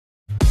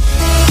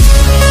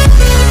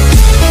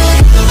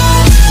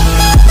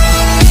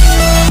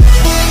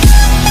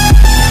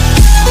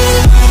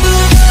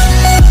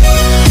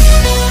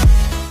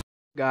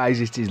guys,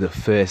 this is the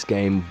first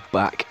game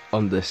back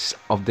on this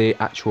of the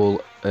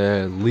actual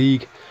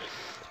league.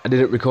 I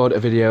didn't record a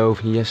video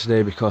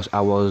yesterday because I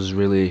was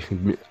really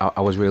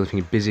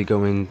busy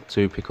going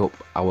to pick up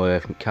our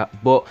cat,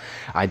 but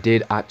I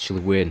did actually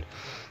win,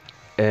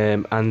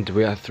 and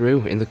we are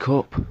through in the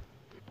cup,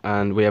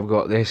 and we have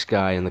got this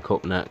guy in the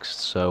cup next.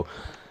 So,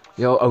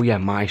 oh yeah,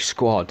 my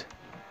squad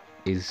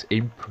is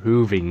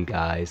improving,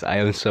 guys. I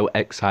am so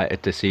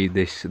excited to see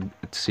this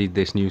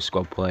new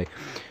squad play.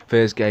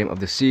 First game of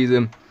the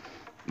season.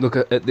 Look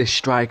at this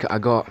striker I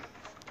got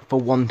for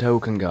 1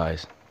 token,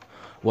 guys.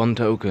 1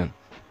 token.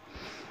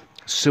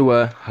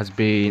 Sewer has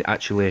been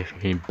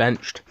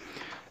benched.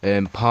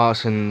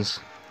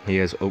 Parsons, he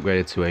has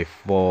upgraded to a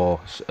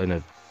 4 and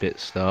a bit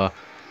star.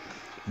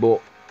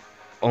 But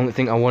only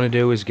thing I want to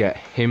do is get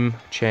him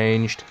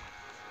changed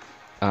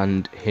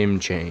and him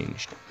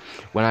changed.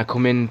 When I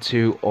come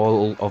into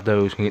all of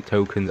those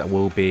tokens, I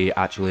will be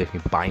actually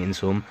buying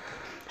some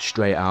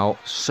straight out.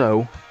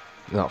 So,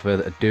 without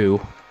further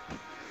ado,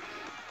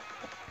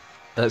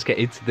 let's get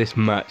into this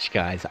match,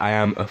 guys. I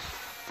am a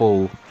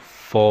full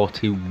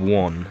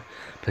 41%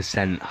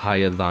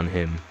 higher than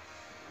him.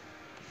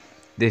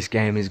 This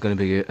game is going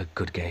to be a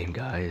good game,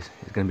 guys.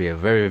 It's going to be a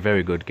very,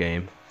 very good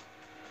game.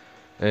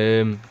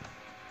 There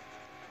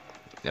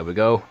we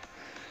go.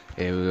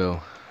 Here we go.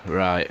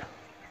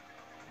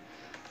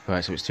 Right,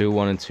 so it's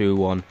 2-1 and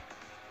 2-1.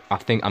 I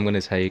think I'm going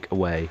to take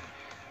away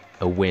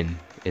a win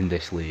in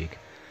this league,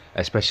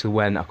 especially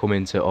when I come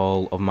into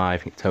all of my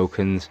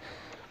tokens.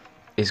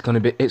 It's gonna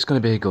be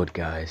good,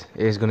 guys.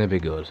 It is gonna be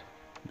good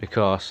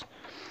because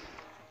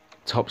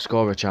top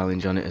scorer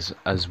challenge on it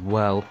as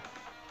well.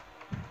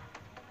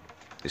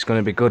 It's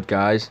gonna be good,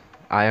 guys.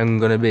 I am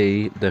gonna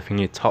be the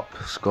top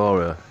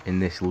scorer in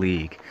this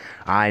league.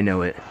 I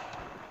know it.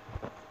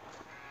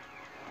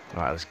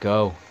 Right, let's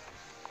go.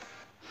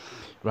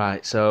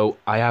 Right, so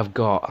I have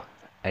got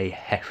a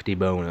hefty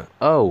bonus.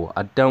 Oh,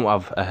 I don't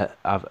have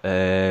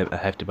a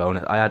hefty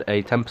bonus. I had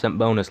a 10%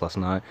 bonus last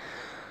night,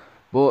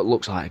 but it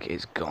looks like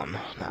it's gone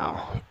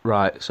now.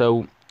 Right,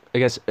 so I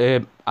guess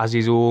as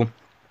usual,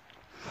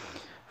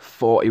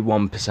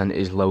 41%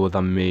 is lower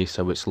than me,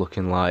 so it's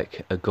looking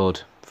like a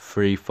good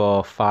 3,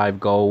 4, 5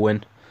 goal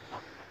win.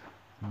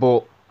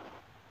 But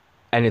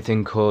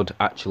anything could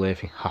actually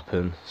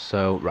happen.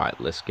 So right,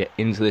 let's get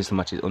into this. The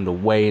match is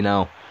underway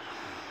now.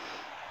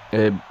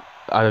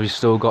 I've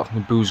still got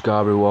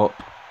Bouzgarou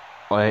up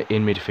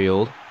in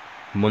midfield.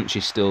 Munch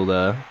is still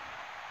there,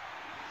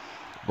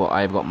 but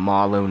I've got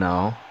Marlow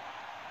now.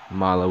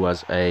 Marlow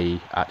as a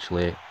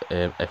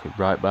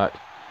right back.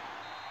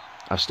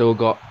 I've still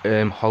got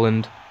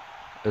Holland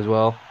as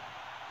well,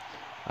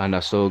 and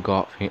I've still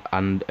got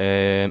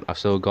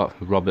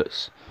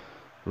Roberts.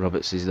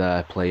 Roberts is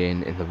there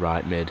playing in the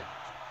right mid.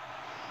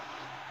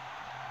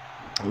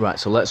 Right,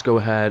 so let's go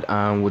ahead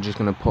and we're just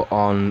going to put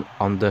on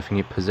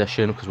the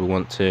possession because we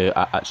want to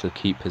actually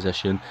keep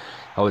possession.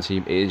 Our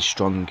team is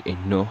strong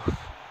enough.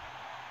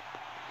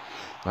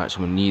 Right,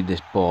 so we need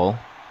this ball.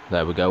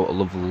 There we go, a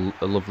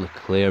lovely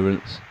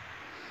clearance.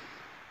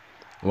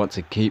 We want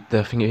to keep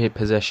the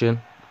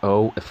possession.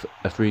 Oh,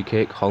 a free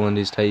kick. Holland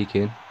is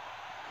taking, and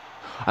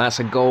that's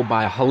a goal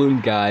by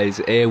Holland,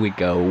 guys. Here we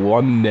go,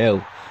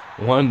 1-0,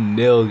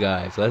 1-0,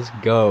 guys. Let's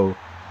go.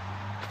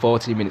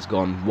 40 minutes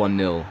gone,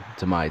 1-0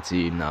 to my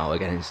team now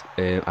against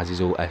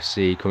Azizul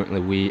FC.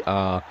 Currently, we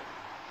are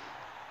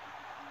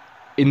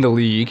in the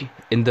league,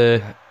 in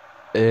the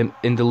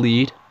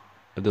lead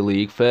of the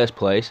league, first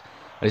place.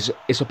 And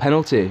it's a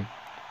penalty.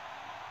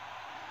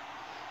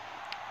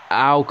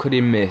 How could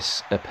he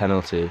miss a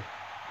penalty?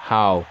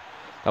 How?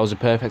 That was a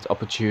perfect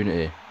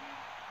opportunity.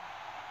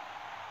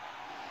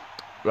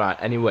 Right.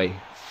 Anyway,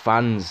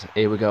 fans,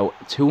 here we go.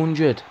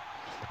 200.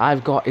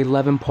 I've got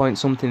 11 point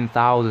something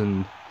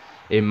thousand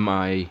in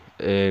my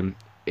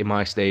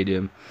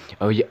stadium.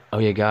 Oh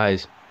yeah,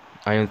 guys,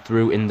 I am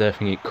through in the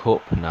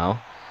cup now,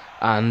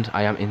 and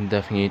I am in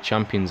the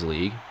Champions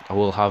League. I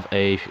will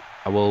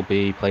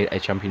be playing a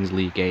Champions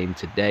League game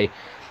today.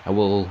 I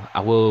will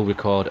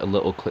record a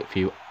little clip for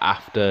you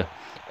after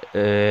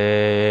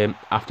the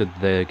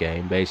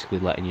game, basically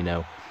letting you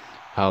know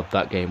how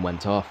that game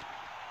went off.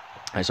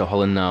 Right, so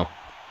Holland now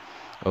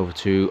over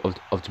to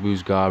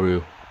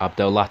Bouzgarou,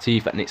 Abdel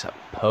Latif, and it's a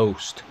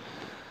post.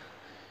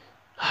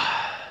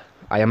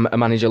 I am a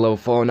manager level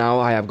 4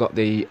 now. I have got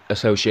the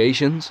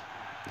associations,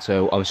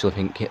 so obviously I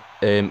think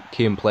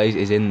Kian Plays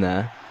is in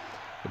there.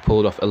 We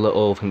pulled off a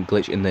little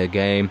glitch in their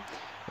game.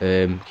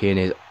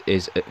 Kian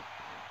is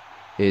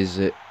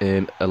a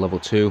level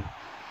 2,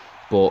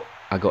 but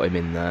I got him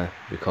in there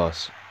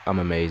because I'm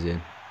amazing.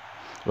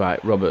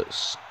 Right,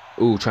 Roberts.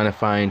 Ooh, trying to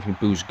find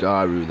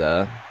Bouzgarou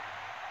there.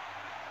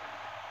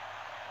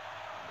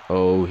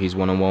 Oh, he's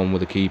 1-on-1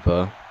 with the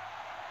keeper.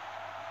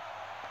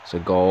 It's a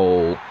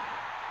goal.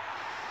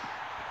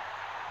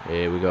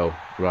 Here we go.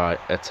 Right,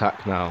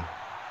 attack now.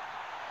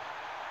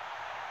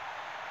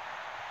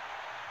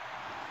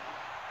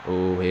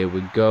 Oh, here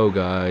we go,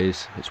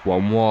 guys. It's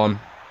 1-1.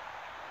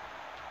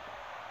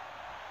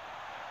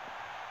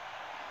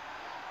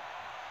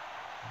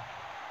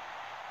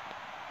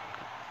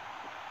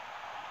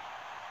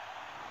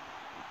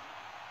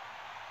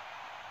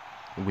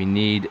 We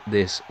need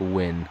this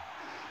win.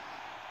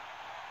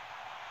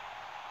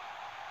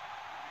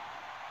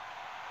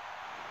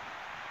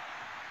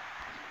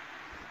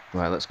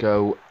 Right, let's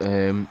go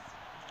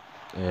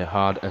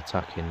hard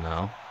attacking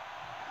now.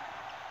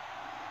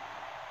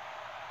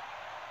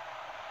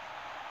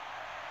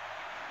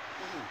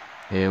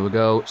 Here we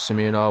go,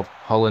 Semyonov,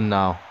 Holland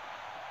now.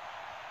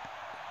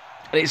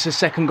 And it's a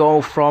second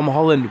goal from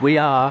Holland. We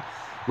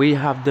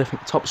have the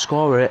top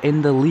scorer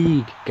in the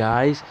league,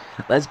 guys.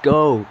 Let's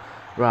go.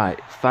 Right,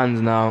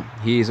 fans now.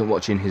 He isn't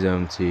watching his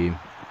own team,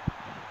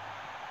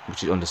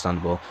 which is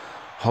understandable.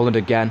 Holland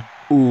again.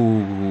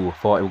 Ooh,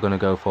 thought he was going to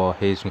go for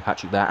his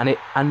hat-trick there.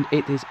 And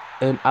it is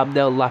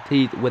Abdel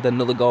Latif with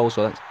another goal.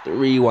 So that's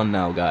 3-1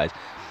 now, guys.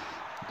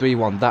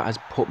 3-1. That has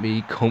put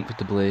me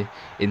comfortably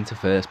into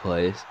first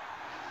place.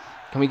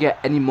 Can we get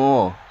any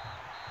more?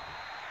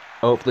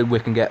 Hopefully we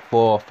can get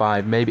 4,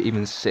 5, maybe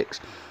even 6.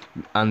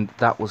 And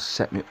that will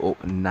set me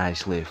up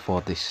nicely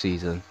for this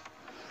season.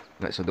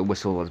 Right, so the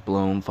whistle was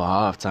blown for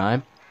half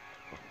time.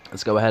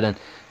 Let's go ahead and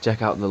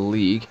check out the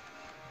league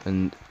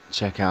and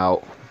check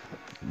out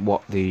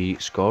what the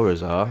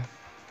scorers are.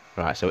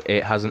 Right, so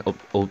it hasn't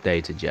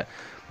updated yet,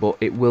 but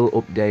it will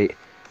update.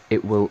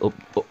 It will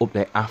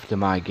update after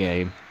my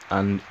game.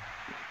 And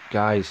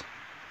guys,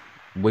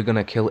 we're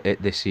gonna kill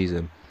it this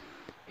season.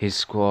 His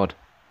squad: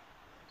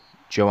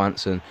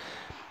 Johansson,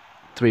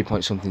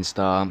 3-point something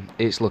star.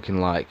 It's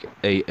looking like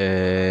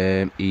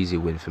a easy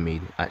win for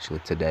me actually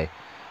today.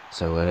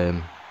 So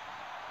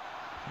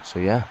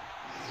yeah.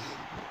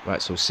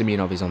 Right, so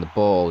Semyonov is on the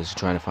ball. He's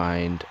trying to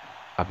find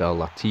Abdel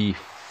Latif,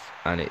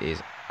 and it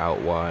is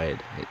out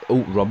wide.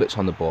 Oh, Roberts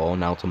on the ball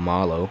now to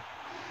Marlowe.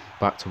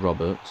 Back to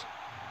Roberts.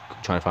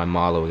 Trying to find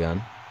Marlowe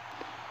again.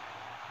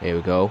 Here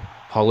we go.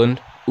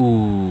 Holland.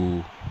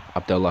 Ooh,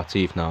 Abdel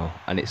Latif now,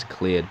 and it's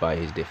cleared by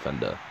his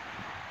defender.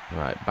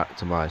 Right, back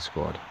to my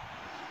squad.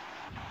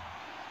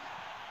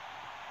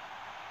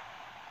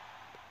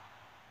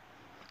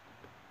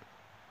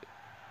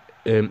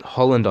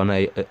 Holland on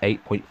a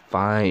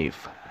 8.5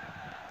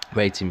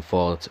 rating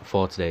for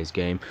today's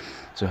game.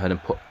 So ahead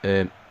and put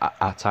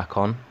attack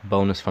on,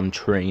 bonus from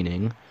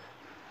training.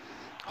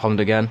 Holland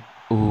again.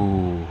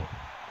 Ooh,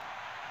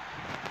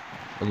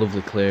 a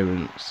lovely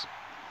clearance.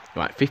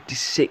 Right,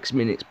 56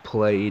 minutes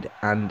played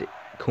and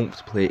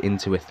comfortably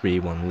into a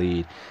 3-1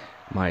 lead.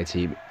 My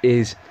team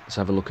is. Let's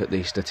have a look at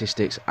the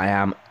statistics. I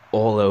am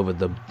all over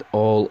the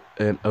ball.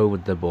 I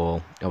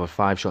have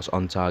 5 shots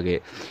on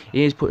target.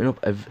 He is putting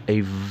up a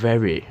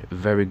very,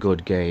 very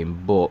good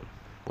game, but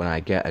when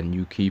I get a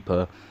new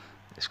keeper,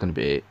 it's going to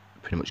be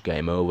pretty much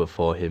game over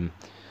for him.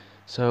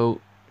 So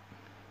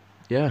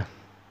yeah,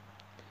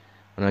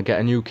 when I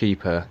get a new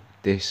keeper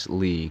this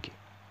league,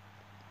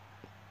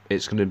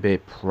 it's going to be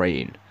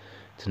praying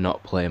to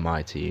not play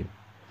my team,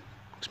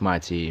 because my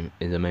team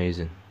is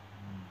amazing.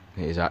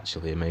 It is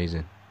actually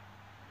amazing.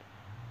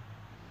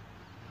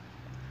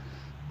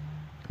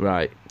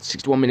 Right,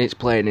 61 minutes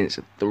played and it's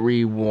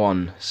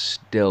 3-1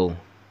 still.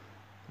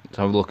 Let's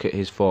have a look at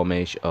his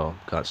formation. Oh,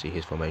 can't see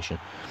his formation.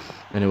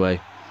 Anyway,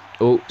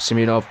 oh,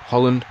 Semyonov,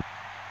 Holland.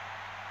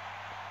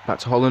 Back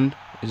to Holland.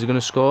 Is he going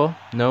to score?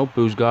 No,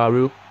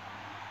 Buzgaru.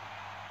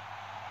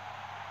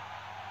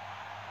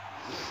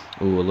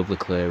 Oh, a lovely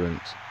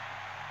clearance.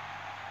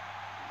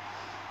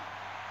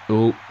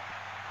 Oh,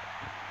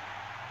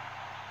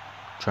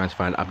 trying to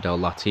find Abdel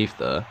Latif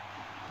there.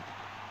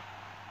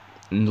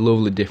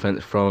 Lovely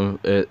defense from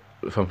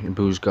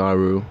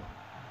Buzgaru.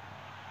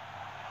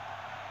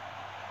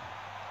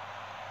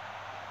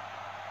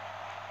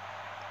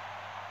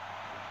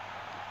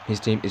 His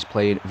team is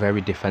playing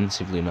very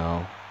defensively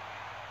now.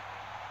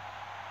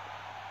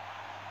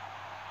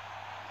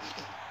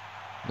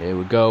 Here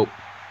we go.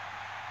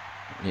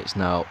 It's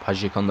now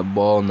Pajic on the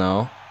ball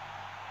now.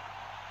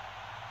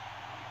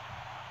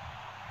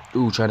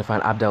 Ooh, trying to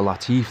find Abdel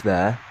Latif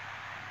there.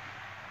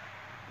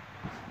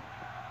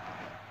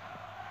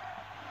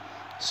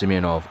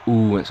 Semyonov.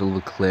 Ooh, it's a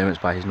little clearance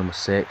by his number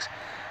 6.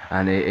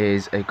 And it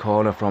is a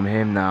corner from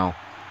him now.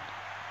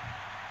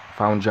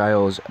 Found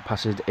Giles,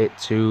 passes it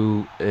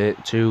to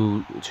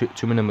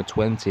number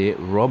 20,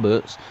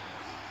 Roberts.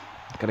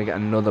 Gotta get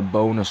another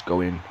bonus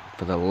going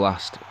for the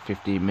last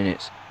 15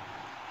 minutes.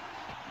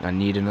 I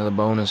need another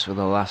bonus for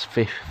the last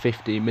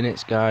 15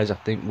 minutes, guys. I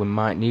think we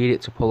might need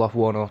it to pull off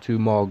 1 or 2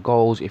 more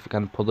goals. If we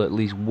can pull at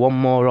least 1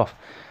 more off,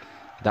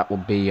 that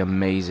would be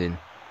amazing.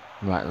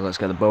 Right, let's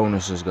get the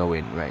bonuses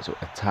going. Right, so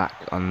attack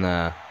on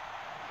there.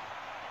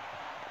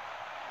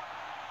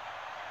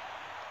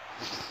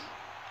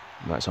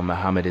 Right, so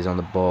Mohamed is on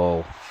the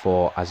ball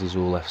for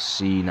Azizul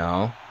FC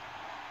now.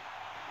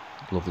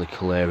 Lovely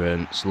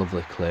clearance,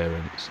 lovely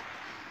clearance.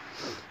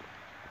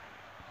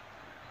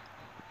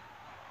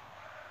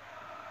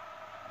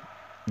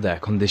 Their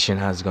condition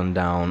has gone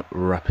down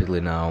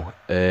rapidly now.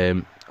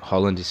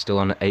 Holland is still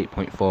on an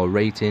 8.4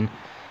 rating.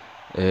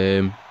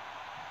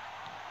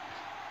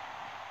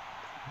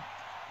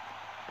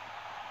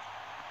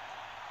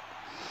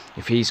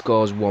 If he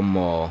scores 1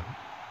 more,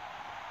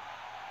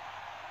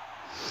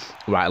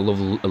 Right, a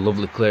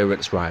lovely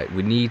clearance. Right,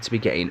 we need to be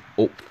getting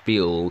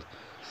upfield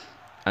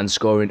and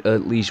scoring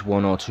at least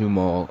one or two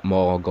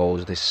more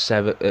goals. There's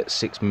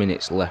 6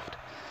 minutes left.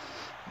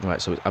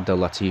 Right, so it's Abdel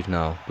Latif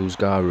now.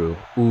 Bouzgarou.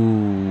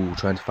 Ooh,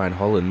 trying to find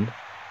Holland.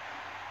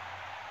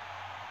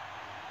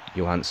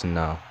 Johansson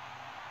now.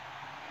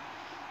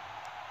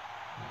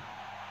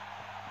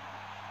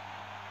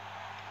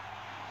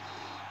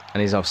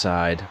 And he's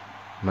offside.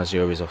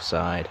 Mazur is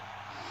offside.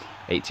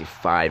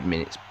 85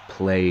 minutes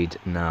played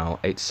now.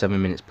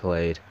 87 minutes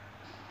played.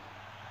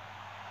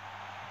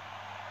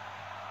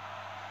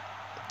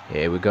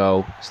 Here we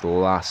go. It's the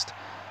last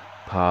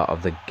part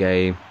of the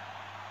game.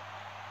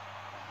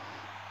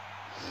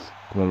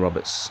 Come on,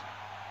 Roberts.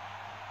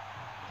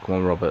 Come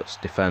on, Roberts.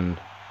 Defend.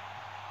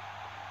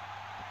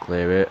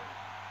 Clear it.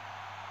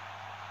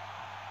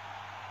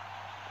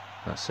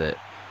 That's it.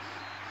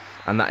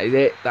 And that is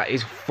it. That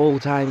is full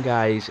time,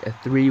 guys. A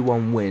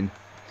 3-1 win.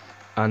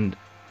 And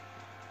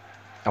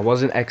I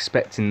wasn't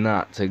expecting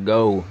that to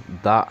go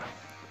that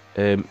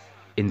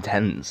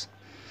intense.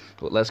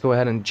 But let's go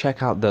ahead and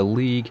check out the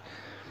league.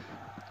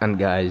 And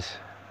guys,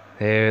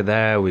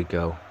 there we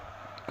go.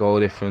 Goal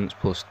difference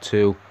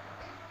 +2.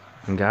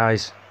 And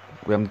guys,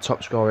 we have the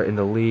top scorer in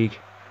the league.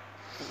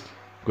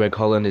 Greg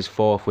Holland is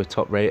 4th with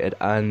top rated,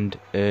 and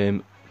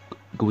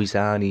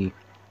Guizani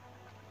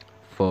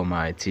for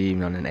my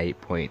team on an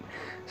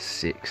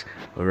 8.6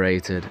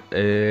 rated.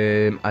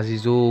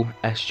 Azizul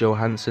S.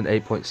 Johansson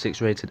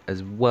 8.6 rated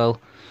as well.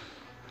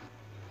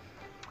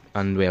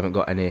 And we haven't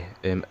got any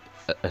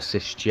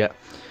assists yet.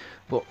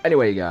 But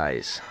anyway,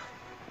 guys,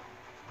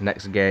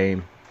 next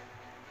game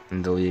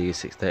in the league is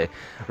 6:30.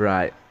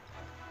 Right,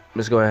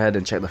 let's go ahead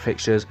and check the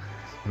fixtures.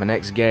 My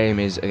next game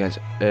is against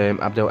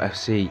Abdel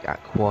FC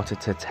at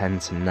 9:45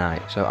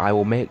 tonight. So I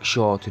will make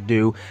sure to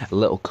do a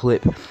little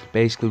clip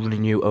basically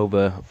running you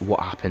over what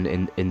happened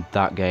in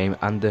that game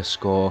and the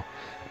score.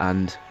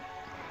 And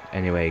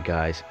anyway,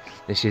 guys,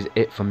 this is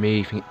it for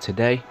me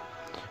today.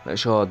 Make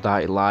sure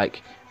that you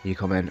like, you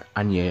comment,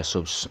 and you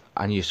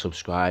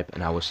subscribe,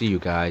 and I will see you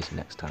guys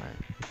next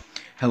time.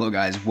 Hello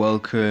guys,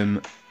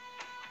 welcome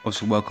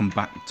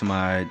back to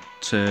my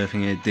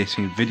this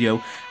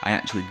video. I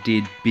actually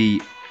did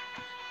beat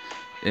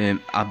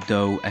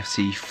Abdo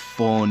FC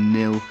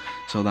 4-0,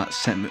 so that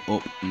set me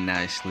up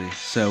nicely.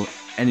 So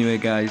anyway,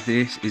 guys,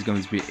 this is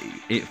going to be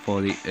it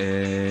for the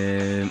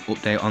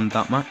update on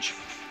that match.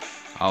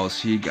 I'll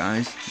see you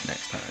guys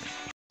next time.